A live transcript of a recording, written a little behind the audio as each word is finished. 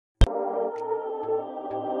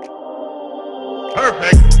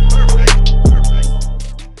Hey,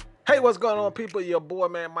 what's going on, people? Your boy,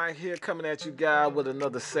 man, Mike here, coming at you guys with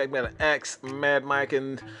another segment of Ask Mad Mike,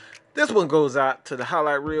 and this one goes out to the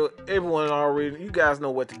highlight reel. Everyone already, you guys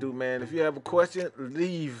know what to do, man. If you have a question,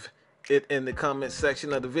 leave it in the comment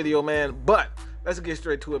section of the video, man. But let's get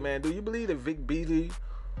straight to it, man. Do you believe that Vic Beasley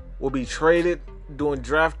will be traded during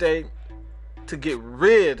draft day to get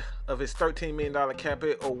rid of his $13 million cap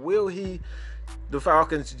hit, or will the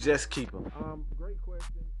Falcons just keep him? Great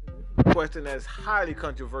question. Question that's highly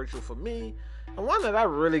controversial for me, and one that I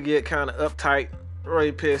really get kind of uptight,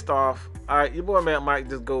 really pissed off. All right, your boy man Mike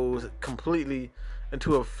just goes completely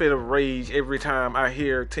into a fit of rage every time I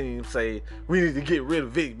hear teams say we need to get rid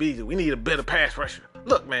of Vic Beasley. We need a better pass rusher.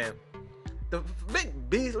 Look, man, the Vic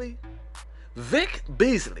Beasley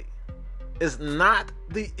is not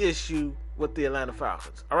the issue with the Atlanta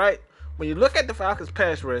Falcons. All right, when you look at the Falcons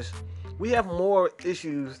pass rush, we have more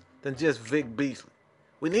issues than just Vic Beasley.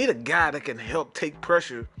 We need a guy that can help take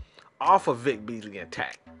pressure off of Vic Beasley and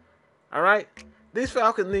attack. All right? These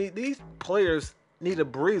players need a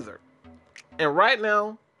breather. And right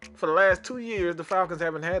now, for the last 2 years, the Falcons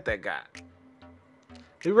haven't had that guy.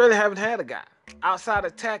 They really haven't had a guy. Outside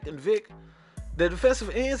attack and Vic, the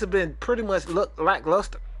defensive ends have been pretty much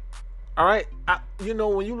lackluster. All right?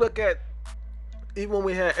 When you look at, even when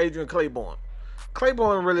we had Adrian Claiborne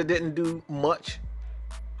really didn't do much.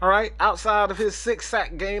 All right, outside of his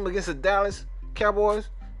 6-sack game against the Dallas Cowboys,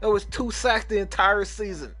 there was 2 sacks the entire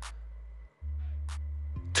season.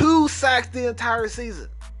 2 sacks the entire season.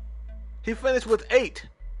 He finished with 8.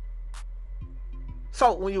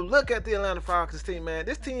 So when you look at the Atlanta Falcons team, man,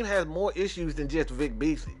 this team has more issues than just Vic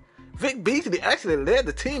Beasley. Vic Beasley actually led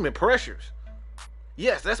the team in pressures.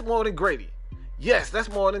 Yes, that's more than Grady. Yes, that's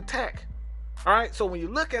more than Tack. All right, so when you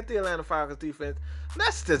look at the Atlanta Falcons defense,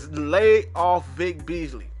 let's just lay off Vic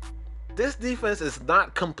Beasley. This defense is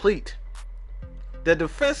not complete. The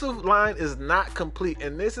defensive line is not complete,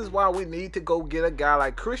 and this is why we need to go get a guy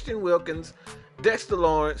like Christian Wilkins, Dexter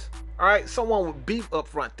Lawrence, all right, someone with beef up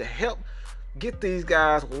front to help get these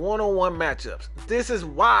guys one-on-one matchups. This is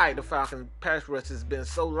why the Falcons pass rush has been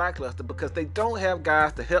so lackluster, because they don't have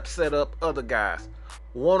guys to help set up other guys,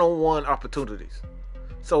 one-on-one opportunities.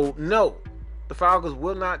 So no, the Falcons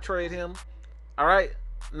will not trade him. All right,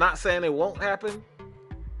 not saying it won't happen,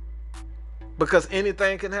 because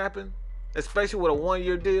anything can happen, especially with a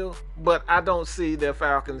 1-year deal. But I don't see the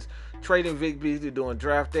Falcons trading Vic Beasley during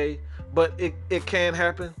draft day. But it can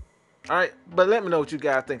happen. All right, but let me know what you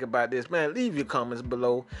guys think about this, man. Leave your comments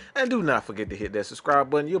below, and do not forget to hit that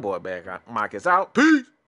subscribe button. Your boy Mike is out. Peace.